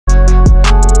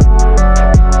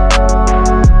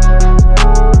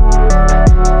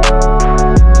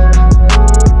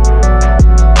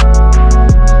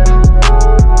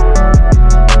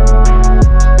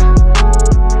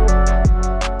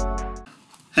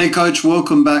Hey coach,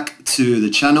 welcome back to the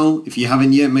channel. If you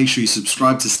haven't yet, make sure you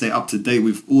subscribe to stay up to date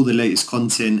with all the latest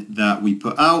content that we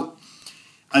put out.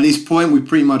 At this point, we've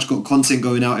pretty much got content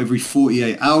going out every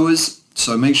 48 hours.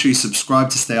 So make sure you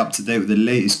subscribe to stay up to date with the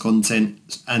latest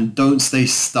content and don't stay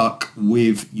stuck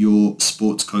with your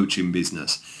sports coaching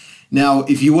business. Now,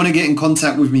 if you want to get in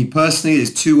contact with me personally,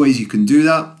 there's two ways you can do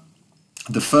that.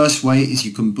 The first way is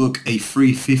you can book a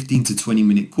free 15 to 20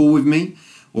 minute call with me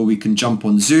where we can jump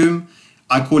on Zoom.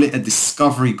 I call it a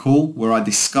discovery call where I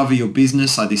discover your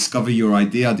business, I discover your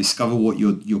idea, I discover what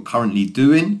you're currently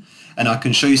doing, and I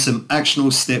can show you some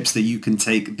actionable steps that you can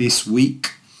take this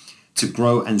week to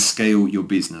grow and scale your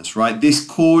business, right? This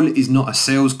call is not a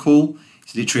sales call.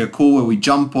 It's literally a call where we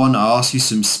jump on, I ask you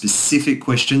some specific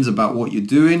questions about what you're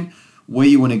doing, where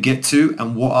you want to get to,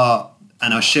 and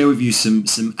I share with you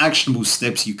some actionable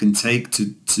steps you can take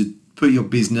to put your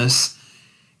business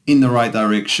in the right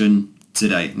direction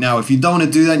today. Now, if you don't want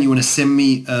to do that and you want to send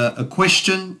me a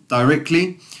question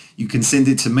directly, you can send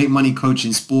it to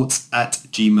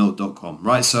makemoneycoachingsports@gmail.com,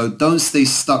 right? So don't stay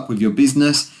stuck with your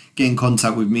business. Get in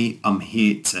contact with me. I'm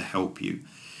here to help you.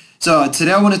 So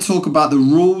today I want to talk about the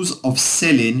rules of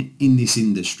selling in this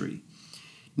industry.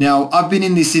 Now, I've been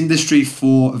in this industry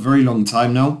for a very long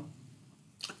time now.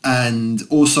 And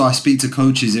also I speak to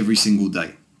coaches every single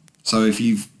day. So if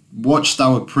you've watched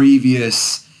our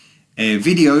previous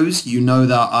videos, you know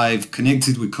that I've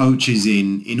connected with coaches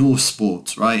in all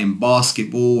sports, right? In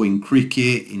basketball, in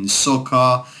cricket, in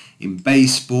soccer, in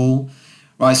baseball,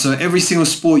 right? So every single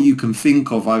sport you can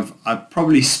think of, I've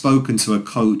probably spoken to a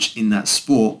coach in that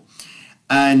sport.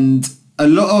 And a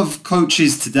lot of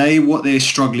coaches today, what they're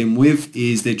struggling with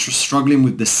is they're struggling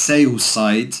with the sales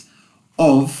side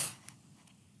of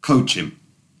coaching,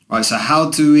 right? So how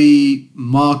do we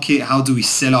market? How do we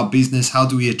sell our business? How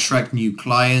do we attract new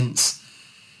clients?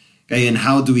 Okay, and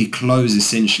how do we close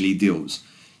essentially deals?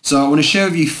 So I want to share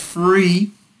with you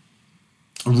 3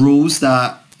 rules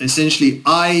that essentially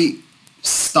I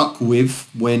stuck with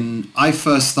when I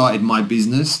first started my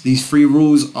business. These 3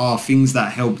 rules are things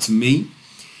that helped me.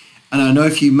 And I know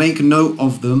if you make note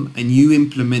of them and you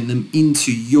implement them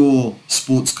into your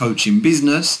sports coaching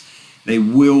business, they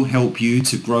will help you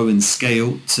to grow and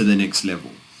scale to the next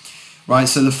level, right?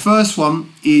 So the first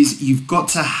one is you've got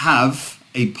to have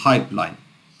a pipeline,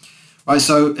 right?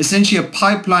 So essentially a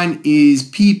pipeline is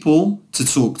people to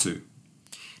talk to.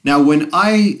 Now, when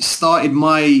I started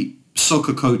my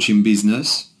soccer coaching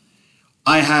business,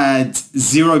 I had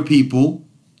 0 people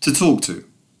to talk to,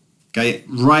 okay,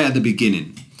 right at the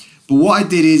beginning. But what I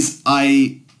did is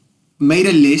I made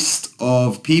a list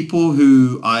of people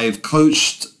who I've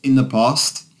coached in the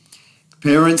past,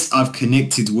 parents I've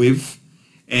connected with,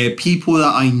 people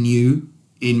that I knew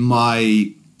in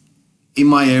my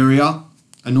area,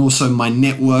 and also my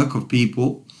network of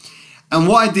people. And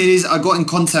what I did is I got in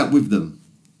contact with them.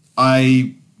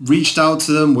 I reached out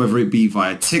to them, whether it be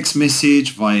via text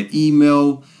message, via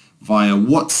email, via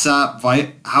WhatsApp,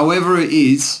 via however it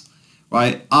is,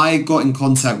 right? I got in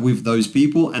contact with those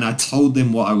people and I told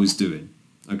them what I was doing.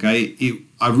 Okay,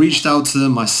 I reached out to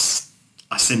them. I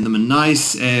sent them a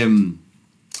nice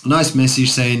message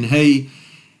saying, hey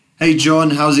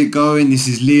John, how's it going? This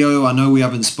is Leo. I know we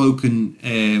haven't spoken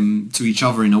to each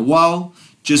other in a while.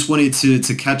 Just wanted to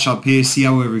catch up here, see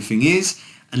how everything is,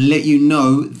 and let you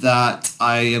know that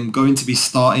I am going to be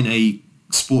starting a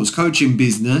sports coaching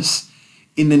business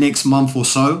in the next month or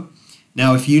so.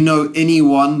 Now, if you know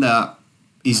anyone that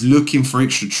is looking for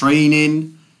extra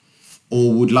training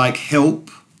or would like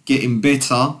help getting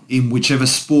better in whichever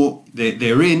sport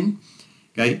they're in,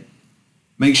 okay,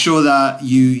 make sure that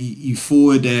you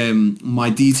forward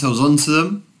my details onto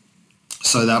them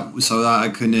so that I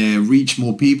can reach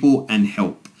more people and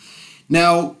help.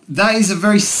 Now, that is a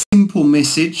very simple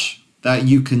message that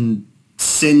you can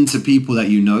send to people that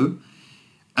you know.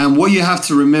 And what you have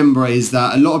to remember is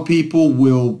that a lot of people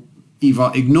will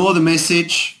either ignore the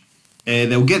message,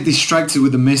 they'll get distracted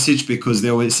with the message because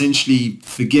they'll essentially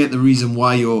forget the reason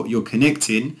why you're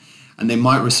connecting, and they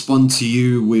might respond to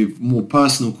you with more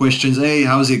personal questions. Hey,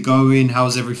 how's it going?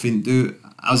 How's everything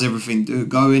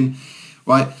going?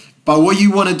 Right? But what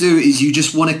you want to do is you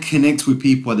just want to connect with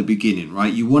people at the beginning,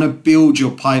 right? You want to build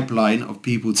your pipeline of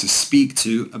people to speak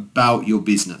to about your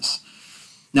business.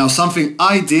 Now, something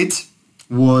I did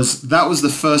was the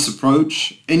first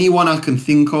approach. Anyone I can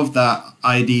think of that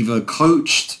I'd either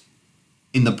coached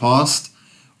in the past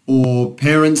or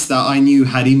parents that I knew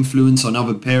had influence on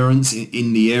other parents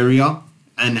in the area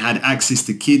and had access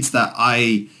to kids that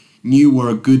I knew were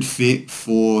a good fit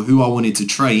for who I wanted to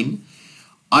train,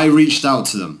 I reached out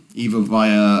to them either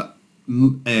via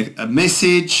a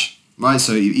message, right?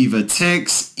 So either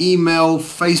text, email,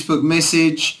 Facebook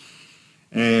message,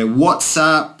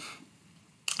 WhatsApp,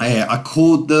 I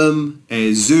called them,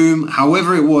 Zoom,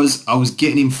 however it was, I was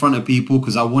getting in front of people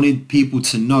because I wanted people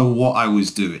to know what I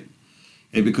was doing.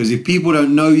 Because if people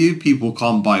don't know you, people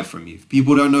can't buy from you. If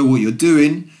people don't know what you're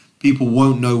doing, people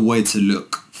won't know where to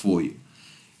look for you.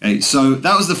 So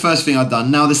that was the first thing I'd done.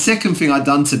 Now, the second thing I'd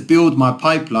done to build my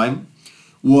pipeline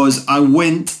was I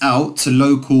went out to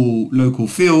local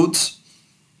fields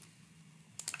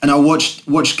and I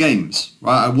watched games,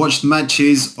 right? I watched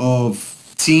matches of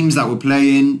teams that were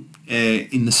playing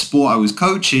in the sport I was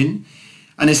coaching.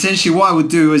 And essentially what I would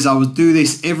do is I would do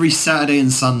this every Saturday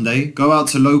and Sunday, go out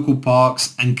to local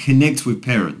parks and connect with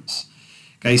parents.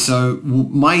 Okay, so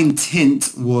my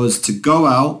intent was to go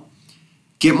out,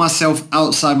 get myself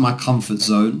outside my comfort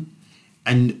zone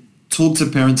and talk to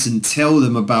parents and tell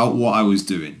them about what I was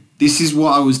doing. This is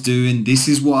what I was doing. This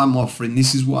is what I'm offering.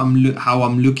 This is what how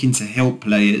I'm looking to help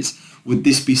players. Would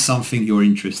this be something you're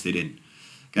interested in?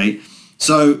 Okay.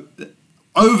 So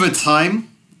over time,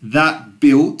 that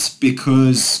built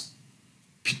because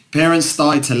parents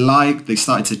started to they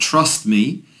started to trust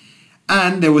me.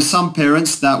 And there were some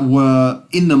parents that were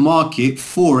in the market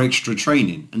for extra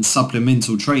training and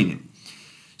supplemental training.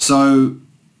 So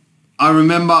I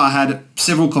remember I had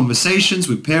several conversations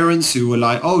with parents who were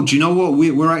like, oh, do you know what?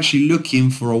 We're actually looking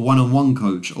for a one-on-one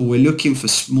coach, or we're looking for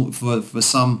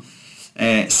some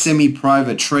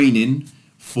semi-private training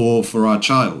for our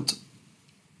child.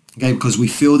 Okay, because we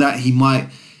feel that he might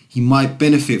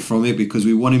benefit from it because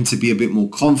we want him to be a bit more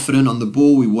confident on the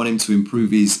ball. We want him to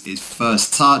improve his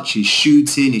first touch, his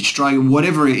shooting, his striking,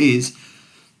 whatever it is.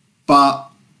 But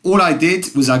all I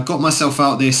did was I got myself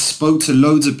out there, spoke to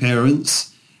loads of parents,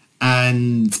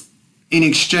 and in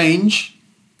exchange,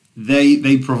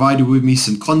 they provided with me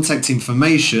some contact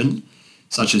information,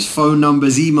 such as phone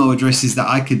numbers, email addresses that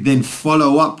I could then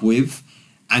follow up with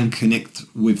and connect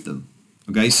with them.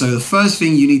 Okay, so the first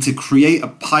thing, you need to create a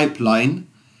pipeline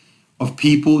of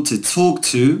people to talk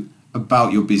to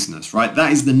about your business, right?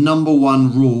 That is the number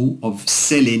one rule of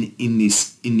selling in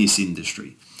this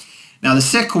industry. Now, the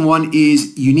second one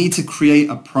is you need to create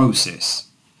a process.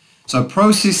 So a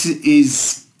process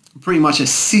is pretty much a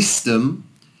system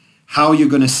how you're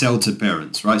going to sell to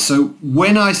parents, right? So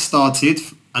when I started,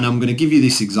 and I'm going to give you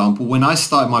this example, when I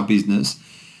started my business,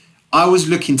 I was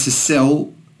looking to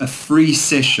sell a free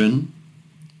session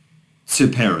to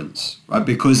parents, right?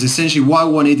 Because essentially what I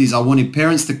wanted is I wanted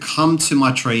parents to come to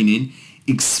my training,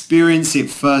 experience it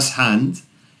firsthand,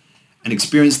 and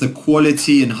experience the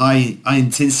quality and high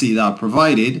intensity that I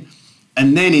provided.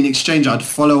 And then in exchange, I'd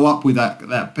follow up with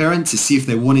that parent to see if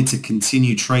they wanted to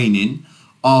continue training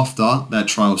after that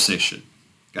trial session.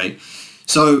 Okay.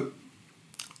 So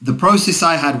the process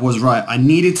I had was, right, I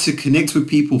needed to connect with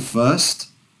people first,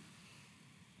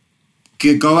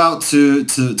 go out to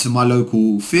my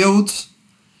local fields,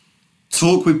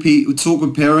 talk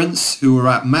with parents who were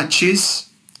at matches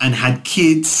and had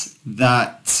kids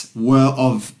that were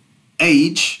of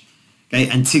age, okay,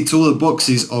 and ticked all the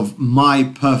boxes of my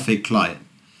perfect client.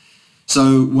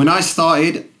 So when I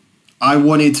started, I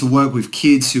wanted to work with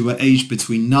kids who were aged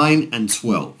between 9 and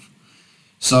 12.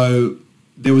 So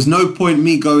there was no point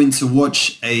me going to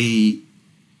watch a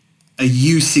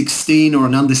U16 or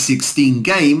an under 16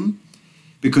 game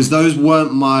because those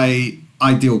weren't my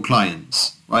ideal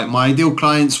clients, right? My ideal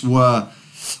clients were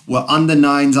under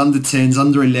 9s, under 10s,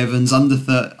 under 11s, under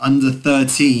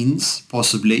 13s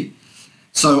possibly.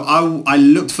 So I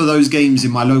looked for those games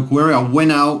in my local area. I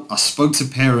went out, I spoke to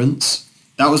parents.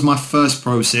 That was my first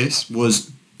process,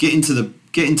 was get into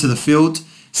the field.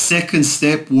 Second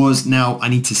step was now I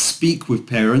need to speak with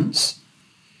parents.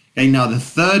 Okay, now the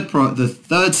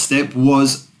third step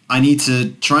was I need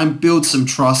to try and build some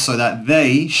trust so that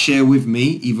they share with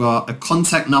me either a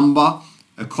contact number,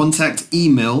 a contact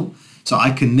email, so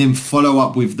I can then follow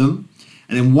up with them.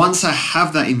 And then once I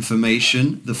have that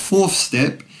information, the fourth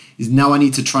step is now I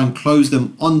need to try and close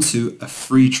them onto a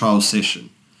free trial session.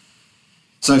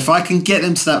 So if I can get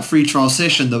them to that free trial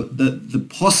session, the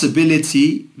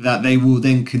possibility that they will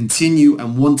then continue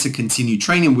and want to continue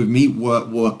training with me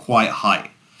were quite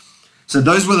high. So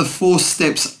those were the 4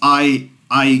 steps I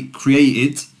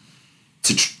created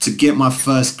to get my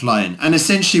first client. And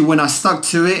essentially when I stuck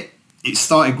to it, it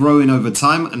started growing over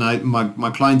time, and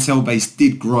my clientele base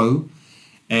did grow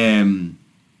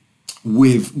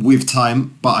with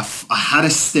time, but I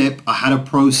had a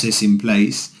process in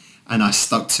place, and I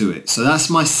stuck to it. So that's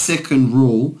my second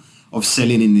rule of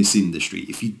selling in this industry.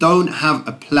 If you don't have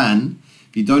a plan,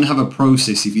 if you don't have a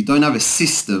process, if you don't have a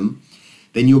system,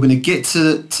 then you're going to get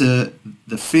to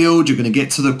the field, you're going to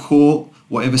get to the court,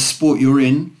 whatever sport you're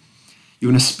in,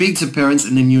 you're going to speak to parents,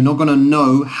 and then you're not going to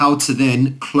know how to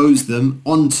then close them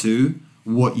onto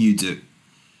what you do.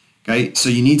 Okay, so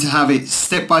you need to have it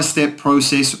step-by-step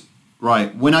process.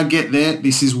 Right, when I get there,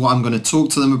 this is what I'm going to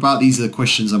talk to them about. These are the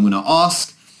questions I'm going to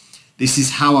ask. This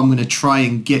is how I'm going to try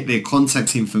and get their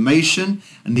contact information.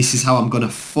 And this is how I'm going to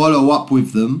follow up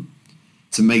with them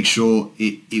to make sure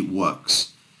it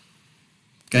works.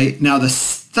 Okay, now the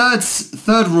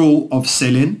third rule of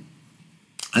selling,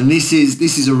 and this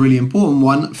is a really important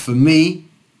one for me,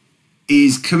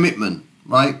 is commitment,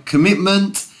 right?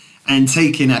 Commitment and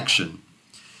taking action.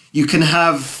 You can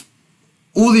have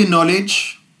all the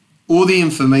knowledge, all the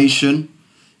information,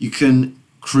 you can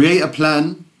create a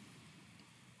plan,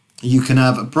 you can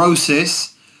have a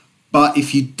process, but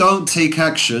if you don't take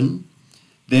action,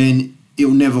 then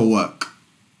it'll never work.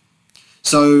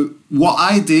 So what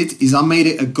I did is I made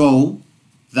it a goal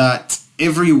that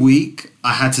every week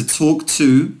I had to talk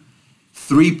to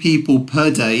 3 people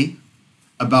per day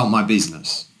about my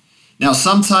business. Now,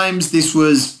 sometimes this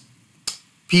was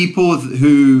people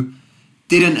who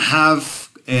didn't have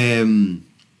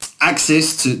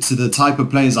access to the type of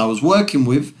players I was working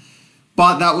with,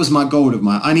 but that was my goal of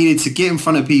mine. I needed to get in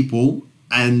front of people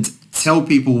and tell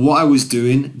people what I was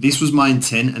doing. This was my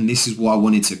intent, and this is what I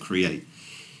wanted to create.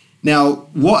 Now,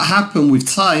 what happened with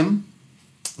time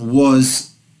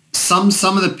was some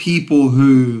of the people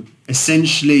who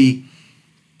essentially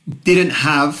didn't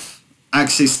have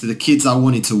access to the kids I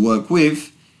wanted to work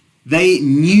with, they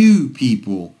knew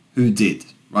people who did,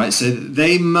 right? So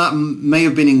they may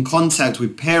have been in contact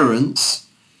with parents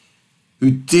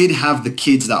who did have the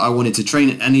kids that I wanted to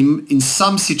train. And in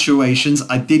some situations,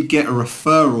 I did get a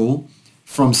referral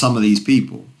from some of these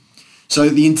people. So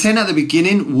the intent at the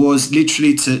beginning was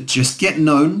literally to just get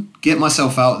known, get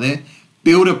myself out there,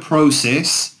 build a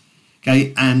process,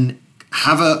 okay, and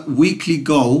have a weekly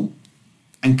goal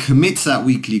and commit to that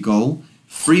weekly goal.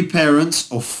 3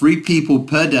 parents or 3 people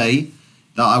per day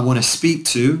that I want to speak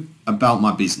to about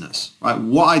my business, right?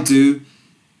 What I do,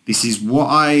 this is what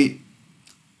I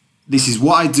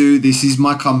do, this is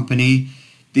my company,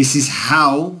 this is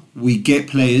how we get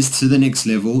players to the next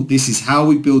level, this is how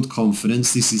we build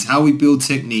confidence, this is how we build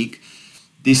technique,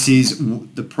 this is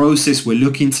the process we're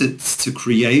looking to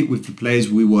create with the players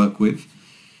we work with.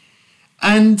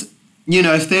 And you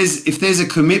know, if there's a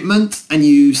commitment and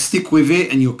you stick with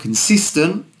it and you're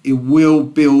consistent, it will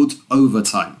build over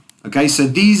time. Okay, so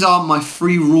these are my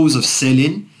 3 rules of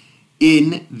selling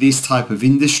in this type of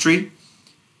industry.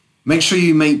 Make sure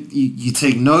you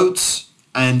take notes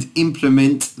and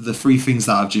implement the 3 things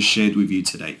that I've just shared with you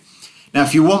today. Now,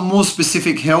 if you want more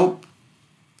specific help,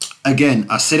 again,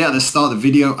 I said it at the start of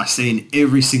the video, I say in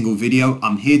every single video,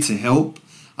 I'm here to help.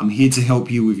 I'm here to help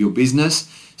you with your business.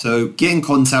 So get in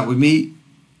contact with me.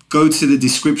 Go to the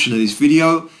description of this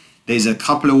video. There's a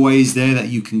couple of ways there that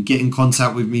you can get in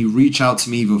contact with me. Reach out to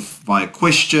me either via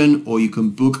question, or you can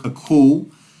book a call,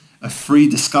 a free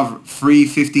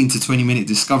 15 to 20 minute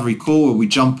discovery call where we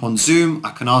jump on Zoom. I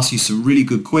can ask you some really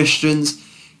good questions,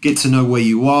 get to know where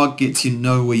you are, get to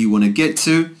know where you want to get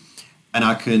to, and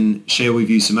I can share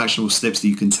with you some actionable steps that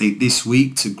you can take this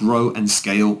week to grow and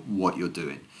scale what you're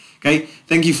doing. Okay,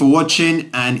 thank you for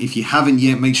watching, and if you haven't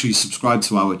yet, make sure you subscribe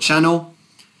to our channel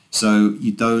so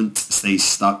you don't stay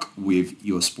stuck with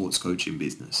your sports coaching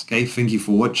business. Okay, thank you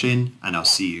for watching, and I'll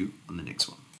see you on the next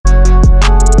one.